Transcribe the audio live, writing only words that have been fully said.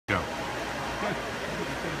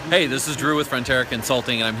Hey, this is Drew with Frontera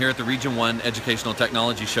Consulting, and I'm here at the Region 1 Educational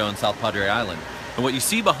Technology Show in South Padre Island. And what you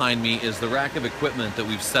see behind me is the rack of equipment that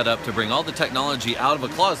we've set up to bring all the technology out of a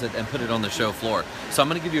closet and put it on the show floor. So I'm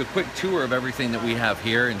going to give you a quick tour of everything that we have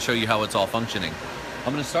here and show you how it's all functioning.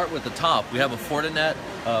 I'm going to start with the top. We have a Fortinet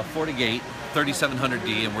FortiGate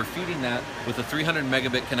 3700D, and we're feeding that with a 300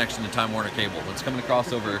 megabit connection to Time Warner cable. It's coming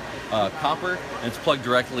across over copper, and it's plugged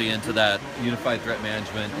directly into that Unified Threat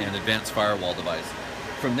Management and Advanced Firewall device.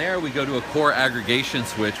 From there, we go to a core aggregation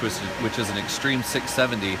switch, which is an Extreme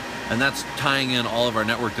 670, and that's tying in all of our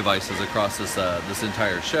network devices across this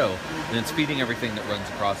entire show, and it's feeding everything that runs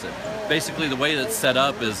across it. Basically, the way that's set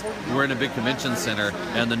up is we're in a big convention center,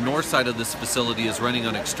 and the north side of this facility is running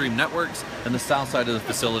on Extreme networks, and the south side of the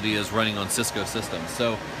facility is running on Cisco systems.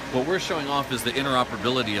 So what we're showing off is the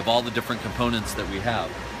interoperability of all the different components that we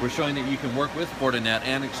have. We're showing that you can work with Fortinet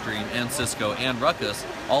and Extreme and Cisco and Ruckus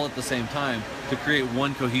all at the same time to create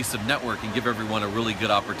one cohesive network and give everyone a really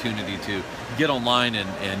good opportunity to get online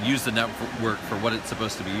and use the network for what it's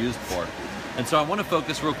supposed to be used for. And so I want to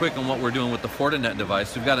focus real quick on what we're doing with the Fortinet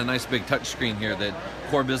device. We've got a nice big touch screen here that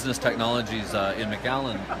Core Business Technologies in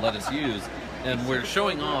McAllen let us use, and we're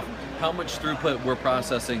showing off how much throughput we're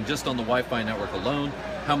processing just on the Wi-Fi network alone,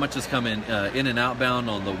 how much is coming in and outbound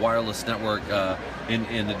on the wireless network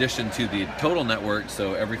in addition to the total network,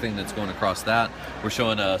 so everything that's going across that. We're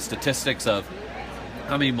showing statistics of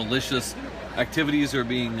how many malicious activities are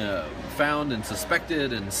being found and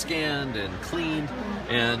suspected and scanned and cleaned.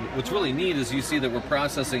 And what's really neat is you see that we're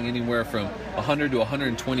processing anywhere from 100 to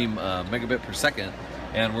 120 megabit per second,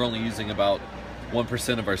 and we're only using about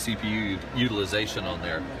 1% of our CPU utilization on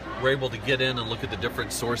there. We're able to get in and look at the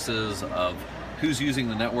different sources of who's using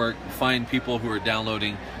the network, find people who are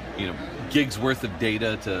downloading gigs worth of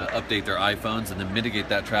data to update their iPhones, and then mitigate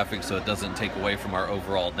that traffic so it doesn't take away from our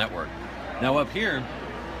overall network. Now up here,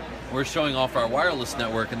 we're showing off our wireless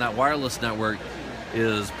network, and that wireless network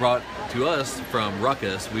is brought to us from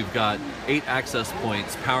Ruckus. We've got 8 access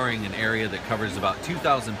points powering an area that covers about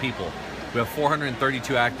 2,000 people. We have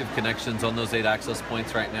 432 active connections on those 8 access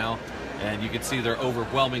points right now, and you can see they're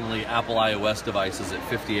overwhelmingly Apple iOS devices at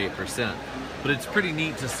 58%. But it's pretty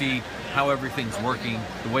neat to see how everything's working,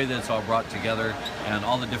 the way that it's all brought together, and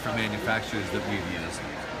all the different manufacturers that we've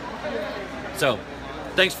used. So,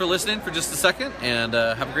 thanks for listening for just a second, and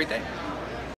have a great day.